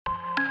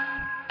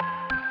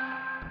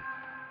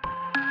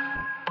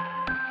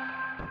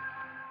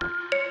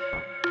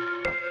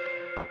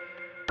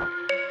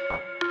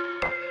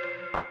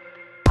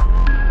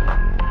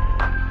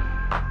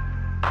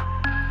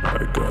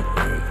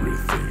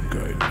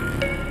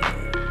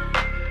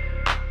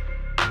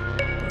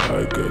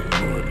I got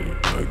money,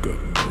 I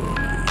got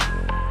money.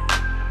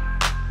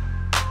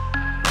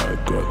 I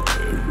got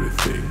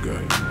everything I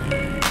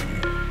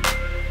need.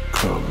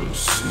 Come and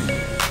see.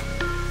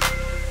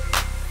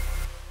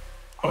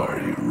 Are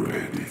you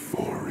ready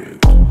for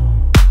it?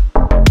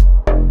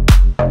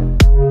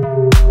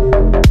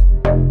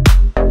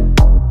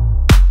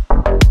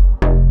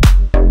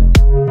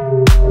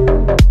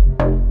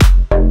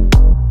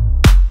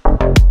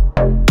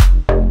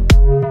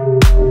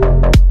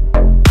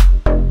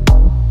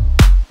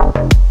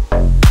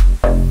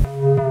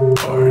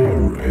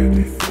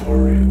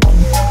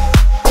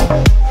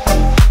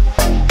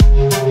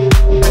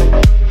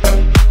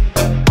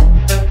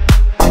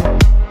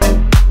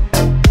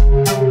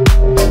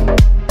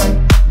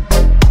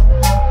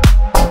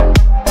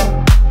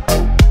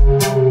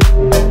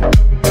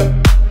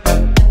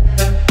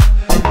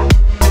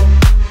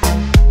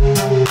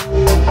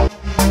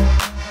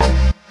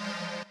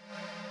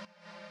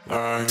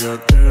 I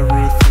got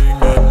everything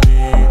I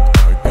need.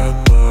 I got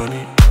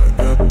money, I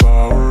got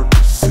power.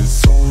 This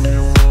is all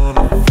you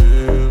wanna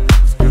feel.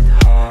 Let's get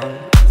high,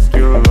 let's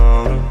get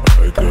louder.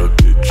 I got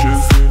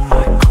ditches in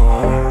my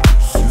car.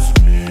 This is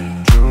me,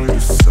 enjoy the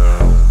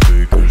sound.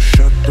 Take a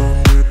shot, don't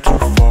get too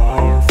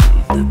far.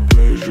 Feel the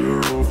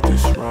pleasure of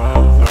this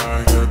round. I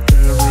got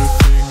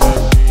everything I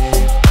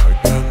need. I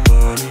got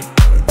money,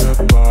 I got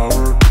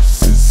power.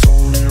 This is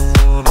all you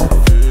wanna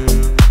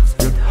feel. Let's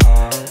get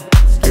high,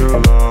 let's get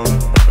louder.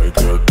 I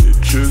got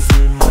ditches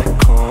in my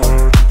car.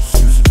 This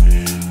is me,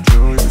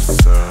 enjoy the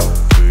sound.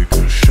 Take a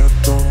shot,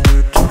 don't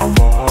get too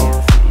far.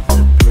 Feel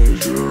the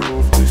pleasure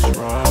of this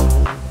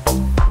round.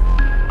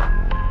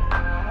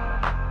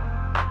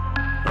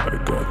 I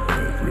got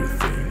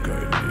everything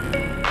I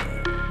need.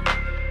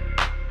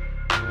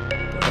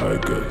 I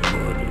got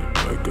money,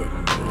 I got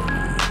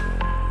money.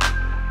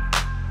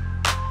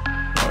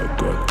 I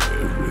got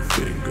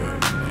everything I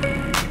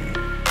need.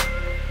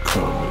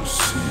 Come and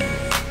see.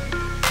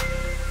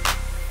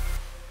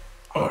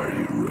 Are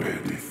you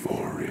ready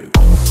for it?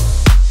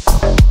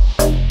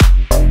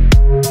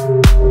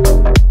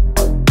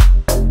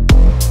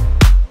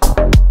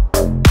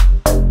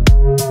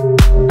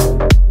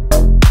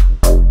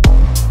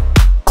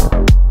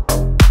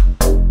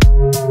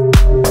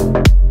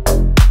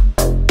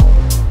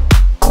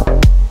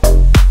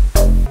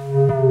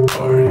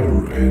 Are you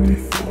ready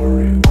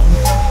for it?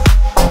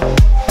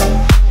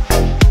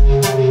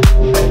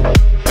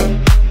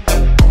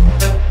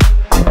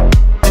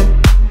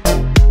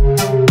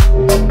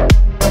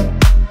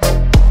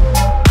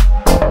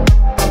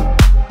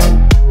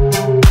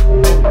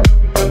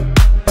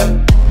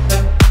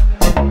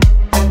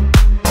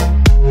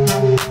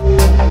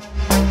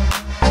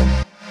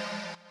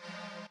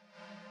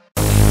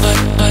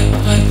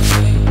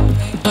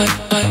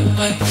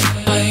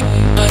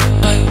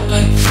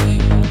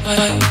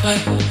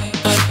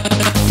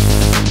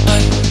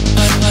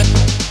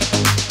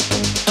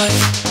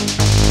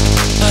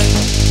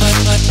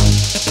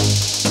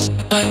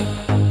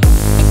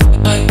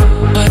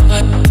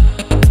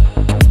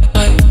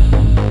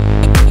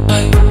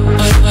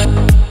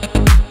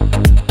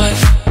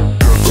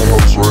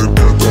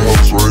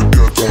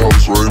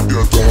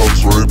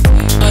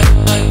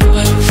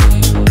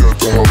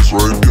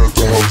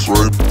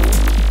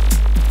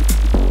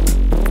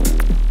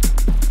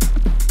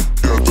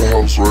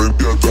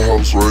 Get the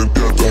house right,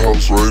 get the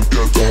house right,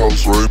 get the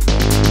house right.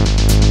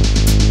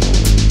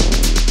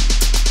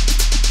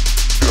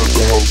 Get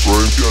the house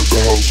right, get the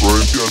house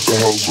right, get the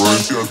house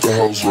right, get the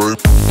house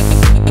right.